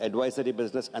 the advisory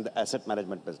business, and the asset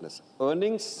management business.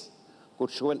 Earnings could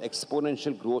show an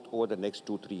exponential growth over the next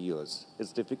 2-3 years.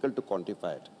 It's difficult to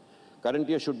quantify it. Current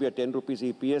year should be a 10 rupees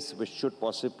EPS, which should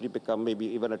possibly become maybe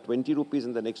even a 20 rupees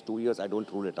in the next 2 years. I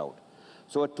don't rule it out.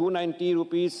 So at 290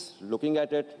 rupees, looking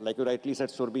at it, like you rightly said,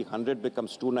 Surbi, 100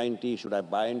 becomes 290. Should I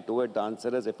buy into it? The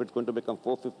answer is, if it's going to become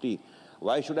 450,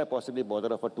 why should I possibly bother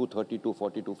of a 230,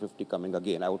 240, 250 coming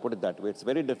again? I would put it that way. It's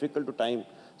very difficult to time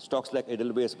stocks like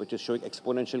Edelweiss, which is showing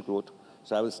exponential growth.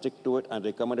 So I will stick to it and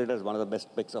recommend it as one of the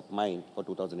best picks of mine for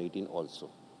 2018 also.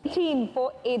 18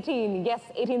 for 18. Yes,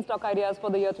 18 stock ideas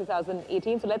for the year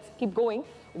 2018. So let's keep going.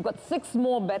 We've got 6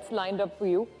 more bets lined up for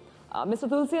you. Mr.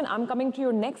 Tulsian, I'm coming to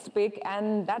your next pick,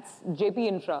 and that's JP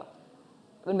Infra.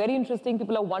 And very interesting.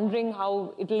 People are wondering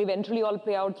how it will eventually all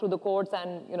play out through the courts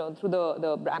and, you know, through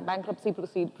the bankruptcy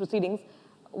proceedings.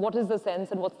 What is the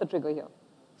sense and what's the trigger here?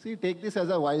 See, take this as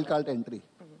a wildcard entry.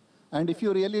 And if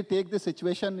you really take the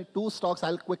situation, 2 stocks,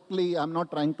 I'm not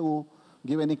trying to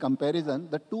give any comparison.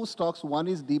 The 2 stocks, one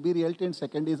is DB Realty and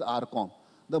second is RCom.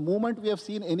 The moment we have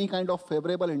seen any kind of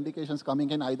favorable indications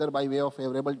coming in, either by way of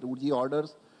favorable 2G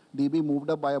orders, DB moved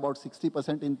up by about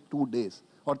 60% in 2 days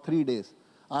or 3 days.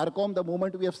 RCom, the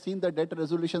moment we have seen the debt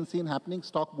resolution scene happening,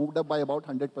 stock moved up by about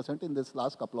 100% in this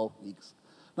last couple of weeks.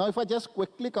 Now, if I just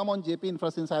quickly come on JP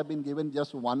Infra, since I have been given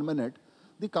just 1 minute,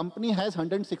 the company has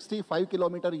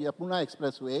 165-kilometer Yamuna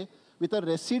Expressway with a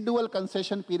residual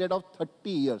concession period of 30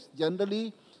 years.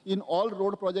 Generally, in all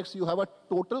road projects, you have a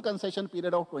total concession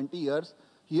period of 20 years.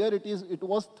 Here it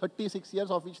was 36 years,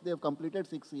 of which they have completed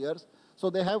 6 years. So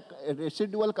they have a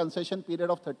residual concession period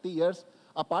of 30 years.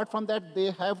 Apart from that,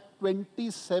 they have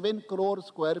 27 crore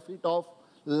square feet of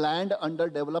land under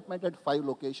development at 5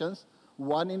 locations.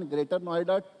 1 in Greater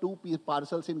Noida, 2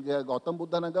 parcels in Gautam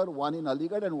Buddha Nagar, 1 in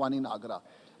Aligarh and 1 in Agra.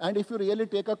 And if you really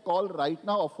take a call right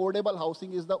now, affordable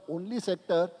housing is the only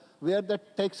sector where the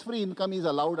tax-free income is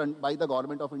allowed by the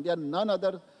government of India. None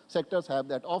other sectors have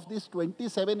that. Of these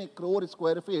 27 crore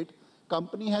square feet,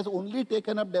 company has only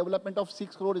taken up development of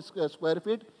 6 crore square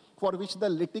feet, for which the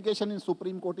litigation in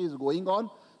Supreme Court is going on.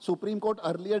 Supreme Court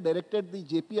earlier directed the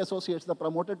JP Associates, the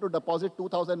promoter, to deposit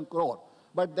 2,000 crore.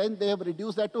 But then they have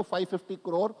reduced that to 550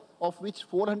 crore, of which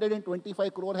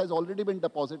 425 crore has already been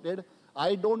deposited.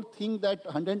 I don't think that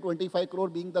 125 crore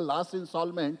being the last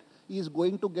installment is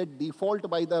going to get default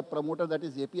by the promoter, that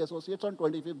is JP Associates, on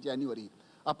 25th January.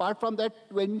 Apart from that,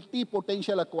 20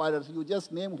 potential acquirers, you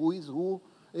just name who is who,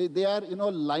 they are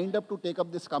lined up to take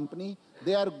up this company.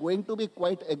 They are going to be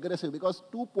quite aggressive because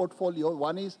 2 portfolio,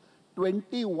 one is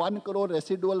 21 crore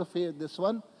residual, this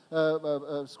one,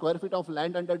 square feet of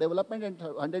land under development and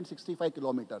 165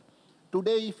 kilometers.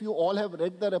 Today, if you all have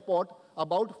read the report,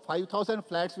 about 5,000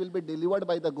 flats will be delivered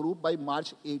by the group by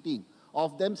March 18.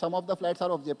 Of them, some of the flats are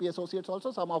of JP Associates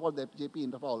also, some are of the JP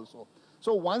Infra also.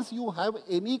 So once you have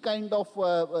any kind of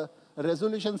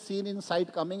resolution seen in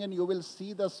sight coming in, you will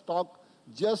see the stock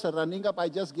just running up. I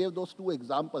just gave those 2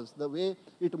 examples. The way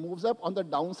it moves up on the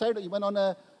downside, even on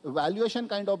a valuation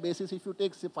kind of basis, if you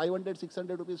take 500,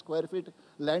 600 rupees square feet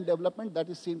land development, that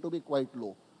is seen to be quite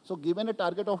low. So given a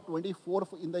target of 24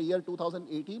 in the year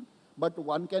 2018, but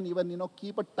one can even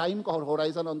keep a time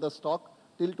horizon on the stock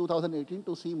till 2018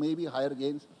 to see maybe higher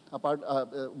gains, apart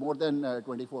more than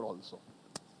 24 also.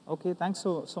 Okay, thanks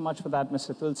so much for that,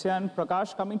 Mr. Tulsian.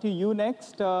 Prakash, coming to you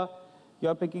next.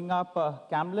 You're picking up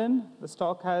Camlin. The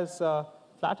stock has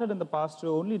flattered in the past to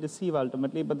only deceive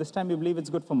ultimately, but this time you believe it's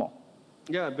good for more.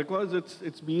 Yeah, because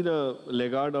it's been a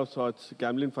laggard of sorts.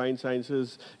 Camlin Fine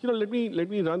Sciences. Let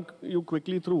me run you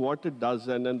quickly through what it does,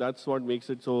 and that's what makes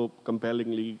it so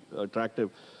compellingly attractive.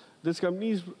 This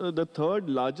company is the 3rd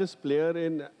largest player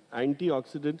in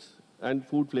antioxidants and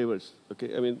food flavors.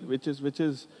 Okay, I mean, which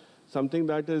is something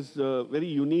that is very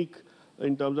unique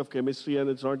in terms of chemistry, and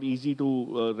it's not easy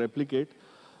to replicate.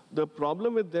 The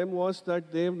problem with them was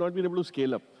that they have not been able to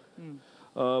scale up.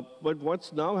 But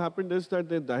what's now happened is that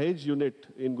the Dahej unit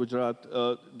in Gujarat,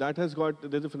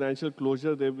 there's a financial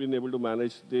closure they've been able to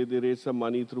manage. They raised some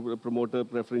money through a promoter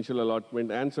preferential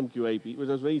allotment and some QIP, which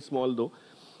was very small though.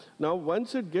 Now,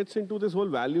 once it gets into this whole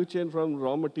value chain from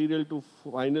raw material to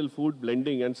final food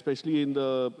blending, and especially in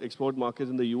the export markets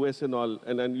in the US and all,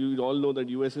 and you all know that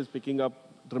US is picking up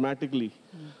dramatically,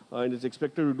 and it's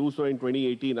expected to do so in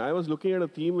 2018. I was looking at a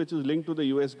theme which is linked to the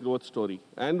US growth story,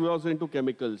 and was into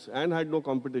chemicals, and had no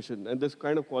competition, and this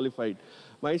kind of qualified.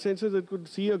 My sense is it could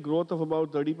see a growth of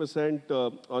about 30%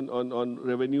 on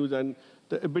revenues, and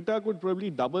the EBITDA could probably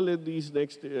double in these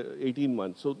next 18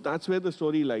 months. So that's where the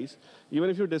story lies. Even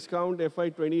if you discount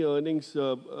FY20 earnings,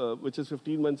 which is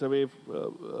 15 months away,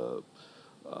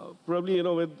 probably,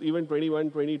 with even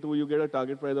 21, 22, you get a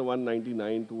target price of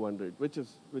 199, 200, which is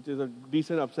a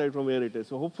decent upside from where it is.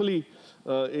 So hopefully,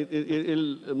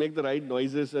 it'll make the right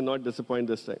noises and not disappoint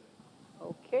this time.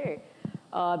 Okay.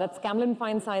 That's Camlin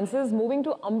Fine Sciences. Moving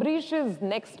to Ambareesh's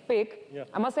next pick. Yeah.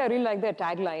 I must say I really like their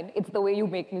tagline. It's the way you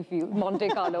make me feel, Monte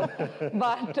Carlo.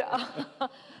 But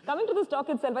coming to the stock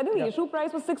itself, I think the issue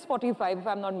price was 645, if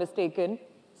I'm not mistaken.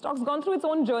 Stock's gone through its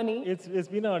own journey. It's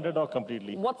been an underdog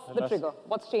completely. What's the trigger?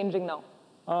 What's changing now?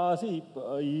 I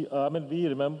mean, we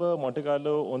remember Monte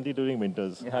Carlo only during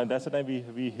winters, and that's the time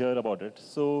we hear about it.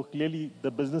 So clearly, the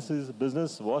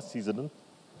business was seasonal.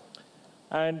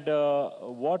 And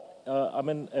what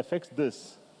affects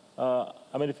this?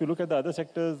 I mean, if you look at the other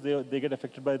sectors, they get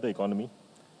affected by the economy.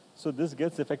 So this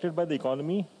gets affected by the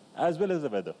economy as well as the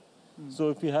weather. So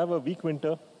if you have a weak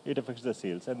winter, it affects the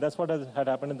sales, and that's what had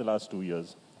happened in the last 2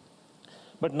 years.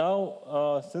 But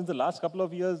now, since the last couple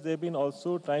of years, they've been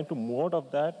also trying to move out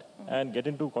of that and get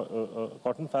into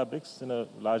cotton fabrics in a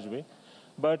large way.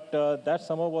 But that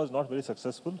summer was not very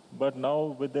successful. But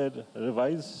now with their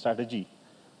revised strategy,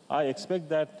 I expect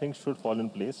that things should fall in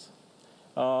place.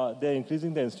 They're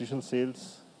increasing their institutional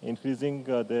sales, increasing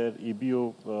their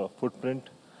EBO footprint,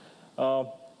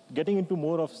 getting into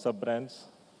more of sub-brands,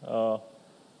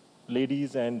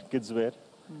 ladies and kids wear.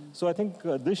 So I think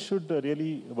this should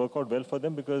really work out well for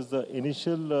them because the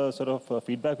initial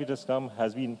feedback which has come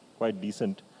has been quite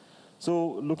decent.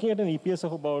 So looking at an EPS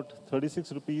of about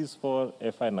 36 rupees for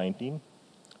FY19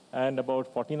 and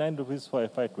about 49 rupees for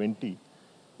FY20,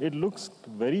 it looks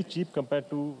very cheap compared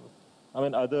to,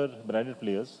 other branded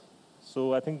players.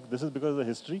 So I think this is because of the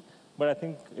history, but I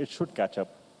think it should catch up.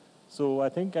 So I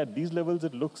think at these levels,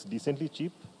 it looks decently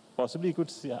cheap. Possibly you could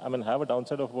see, have a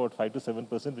downside of about 5 to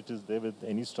 7%, which is there with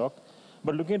any stock.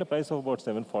 But looking at a price of about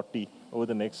 740 over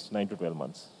the next 9 to 12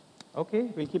 months. Okay,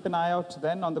 we'll keep an eye out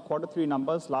then on the Q3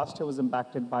 numbers. Last year was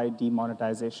impacted by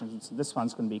demonetization, so this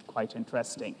one's going to be quite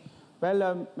interesting.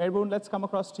 Well, Mehraboon, let's come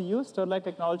across to you. Sterlite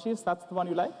Technologies, that's the one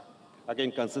you like?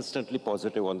 Again, consistently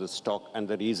positive on the stock, and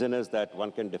the reason is that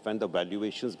one can defend the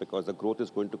valuations because the growth is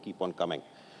going to keep on coming.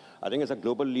 I think as a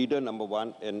global leader, number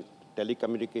one, in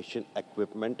telecommunication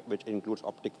equipment, which includes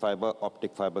optic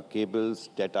fiber cables,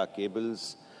 data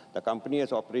cables. The company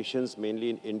has operations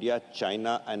mainly in India,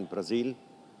 China, and Brazil,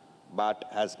 but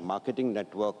has marketing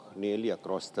network nearly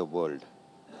across the world.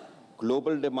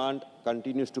 Global demand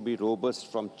continues to be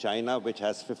robust from China, which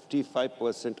has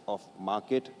 55% of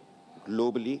market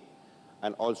globally,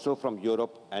 and also from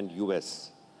Europe and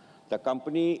US. The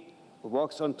company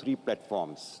works on 3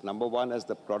 platforms. Number 1 is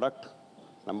the product,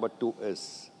 number 2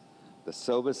 is the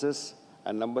services,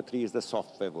 and number 3 is the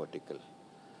software vertical.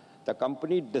 The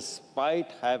company,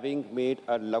 despite having made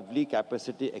a lovely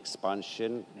capacity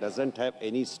expansion, doesn't have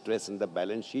any stress in the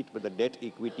balance sheet with the debt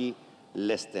equity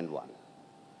less than 1.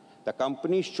 The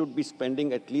company should be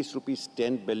spending at least rupees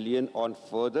 10 billion on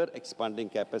further expanding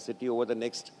capacity over the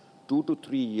next 2 to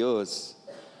 3 years.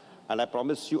 And I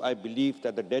promise you, I believe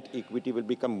that the debt equity will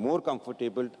become more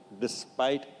comfortable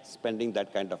despite spending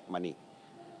that kind of money.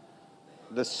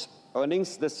 The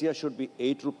earnings this year should be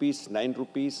 8 rupees, 9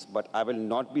 rupees, but I will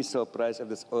not be surprised if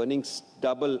this earnings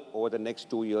double over the next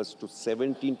 2 years to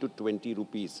 17 to 20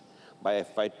 rupees by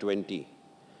FY20.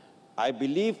 I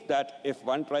believe that if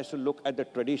one tries to look at the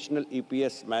traditional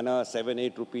EPS manner, 7,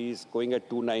 8 rupees, going at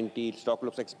 290, stock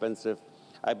looks expensive,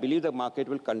 I believe the market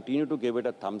will continue to give it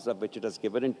a thumbs up, which it has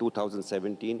given in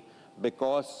 2017,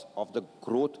 because of the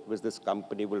growth which this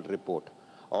company will report.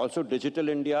 Also, Digital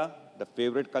India, the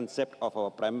favorite concept of our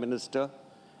Prime Minister,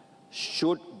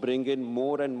 should bring in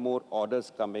more and more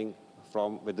orders coming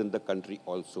from within the country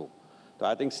also. So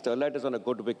I think Sterlite is on a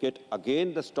good wicket.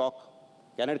 Again, the stock,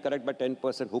 can it correct by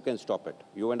 10%? Who can stop it?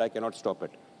 You and I cannot stop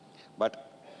it. But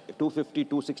 250,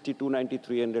 260, 290,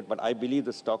 300, but I believe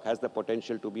the stock has the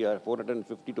potential to be a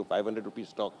 450 to 500 rupee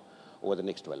stock over the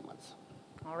next 12 months.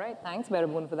 All right, thanks,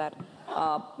 Mehraboon, for that.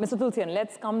 Mr. Tulsian,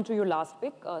 let's come to your last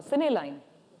pick, Cineline.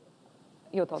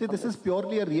 Your thoughts? See, this is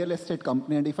purely a real estate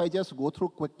company, and if I just go through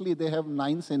quickly, they have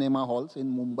 9 cinema halls in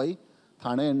Mumbai,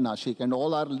 Thane, and Nashik, and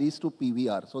all are leased to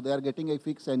PVR. So they are getting a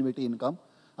fixed annuity income.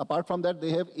 Apart from that,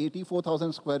 they have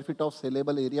 84,000 square feet of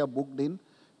sellable area booked in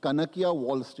Kanakia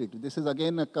Wall Street. This is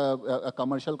again a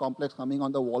commercial complex coming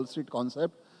on the Wall Street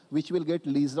concept, which will get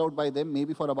leased out by them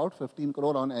maybe for about 15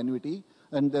 crore on annuity,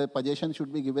 and the possession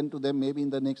should be given to them maybe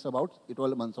in the next about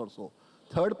 12 months or so.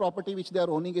 Third property which they are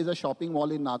owning is a shopping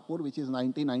mall in Nagpur, which is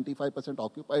 90-95%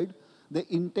 occupied. They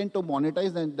intend to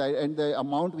monetize, and the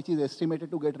amount which is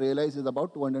estimated to get realized is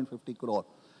about 250 crore.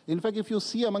 In fact, if you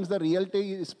see amongst the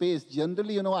realty space,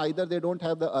 generally, either they don't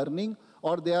have the earning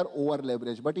or they are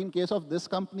over-leveraged. But in case of this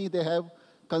company, they have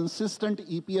consistent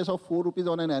EPS of 4 rupees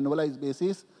on an annualized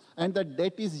basis, and the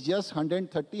debt is just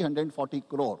 130-140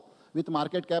 crore, with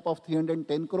market cap of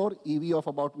 310 crore, EV of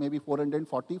about maybe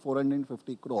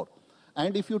 440-450 crore.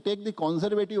 And if you take the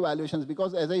conservative valuations,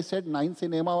 because as I said, 9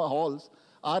 cinema halls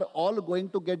are all going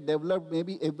to get developed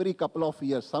maybe every couple of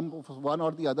years, one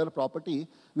or the other property,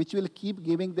 which will keep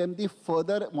giving them the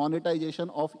further monetization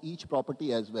of each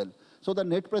property as well. So the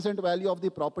net present value of the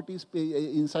properties,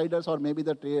 insiders or maybe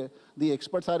the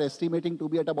experts are estimating to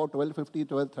be at about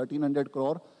 1,300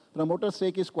 crore. Promoter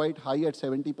stake is quite high at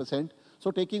 70%.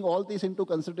 So taking all these into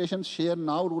consideration, share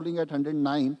now ruling at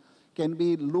 109 can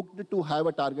be looked to have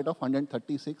a target of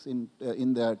 136 in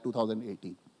the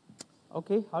 2018.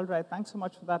 Okay, all right. Thanks so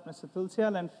much for that, Mr.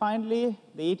 Tulsian. And finally,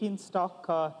 the 18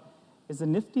 stock is a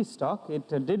Nifty stock. It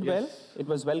did well. It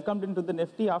was welcomed into the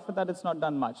Nifty. After that, it's not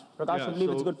done much. Prakash, I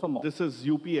believe it's good for more. This is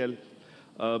UPL.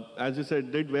 As you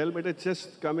said, did well, but it's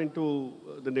just come into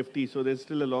the Nifty, so there's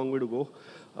still a long way to go.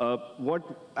 What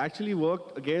actually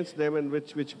worked against them and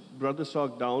which brought the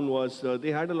stock down was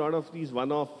they had a lot of these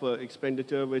one-off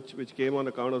expenditure which came on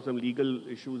account of some legal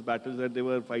issues, battles that they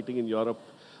were fighting in Europe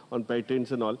on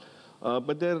patents and all.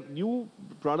 But their new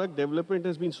product development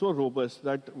has been so robust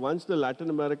that once the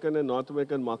Latin American and North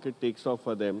American market takes off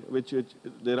for them, which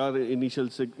there are initial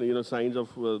signs of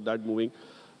that moving,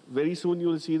 very soon you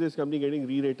will see this company getting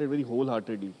re-rated very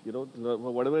wholeheartedly.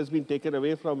 Whatever has been taken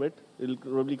away from it, it will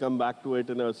probably come back to it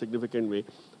in a significant way.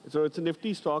 So it's a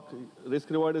Nifty stock. Risk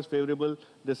reward is favorable.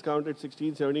 Discounted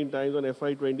 16, 17 times on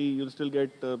FY20. You'll still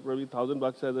get probably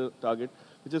 $1,000 as a target,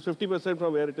 which is 50%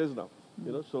 from where it is now.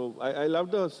 So I love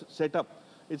the setup.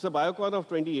 It's a Biocon of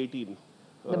 2018.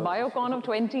 The Biocon of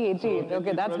 2018. So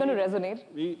okay, that's going to resonate.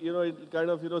 It kind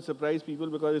of surprised people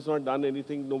because it's not done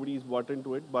anything. Nobody's bought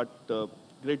into it, but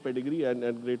great pedigree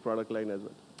and great product line as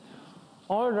well.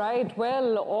 All right.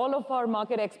 Well, all of our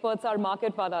market experts are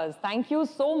market fathers. Thank you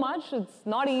so much. It's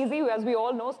not easy. As we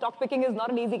all know, stock picking is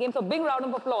not an easy game. So big round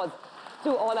of applause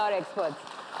to all our experts.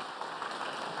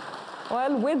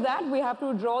 Well, with that, we have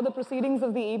to draw the proceedings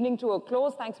of the evening to a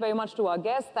close. Thanks very much to our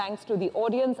guests. Thanks to the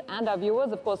audience and our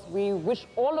viewers. Of course, we wish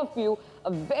all of you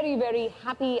a very, very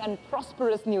happy and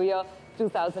prosperous New Year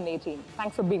 2018.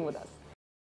 Thanks for being with us.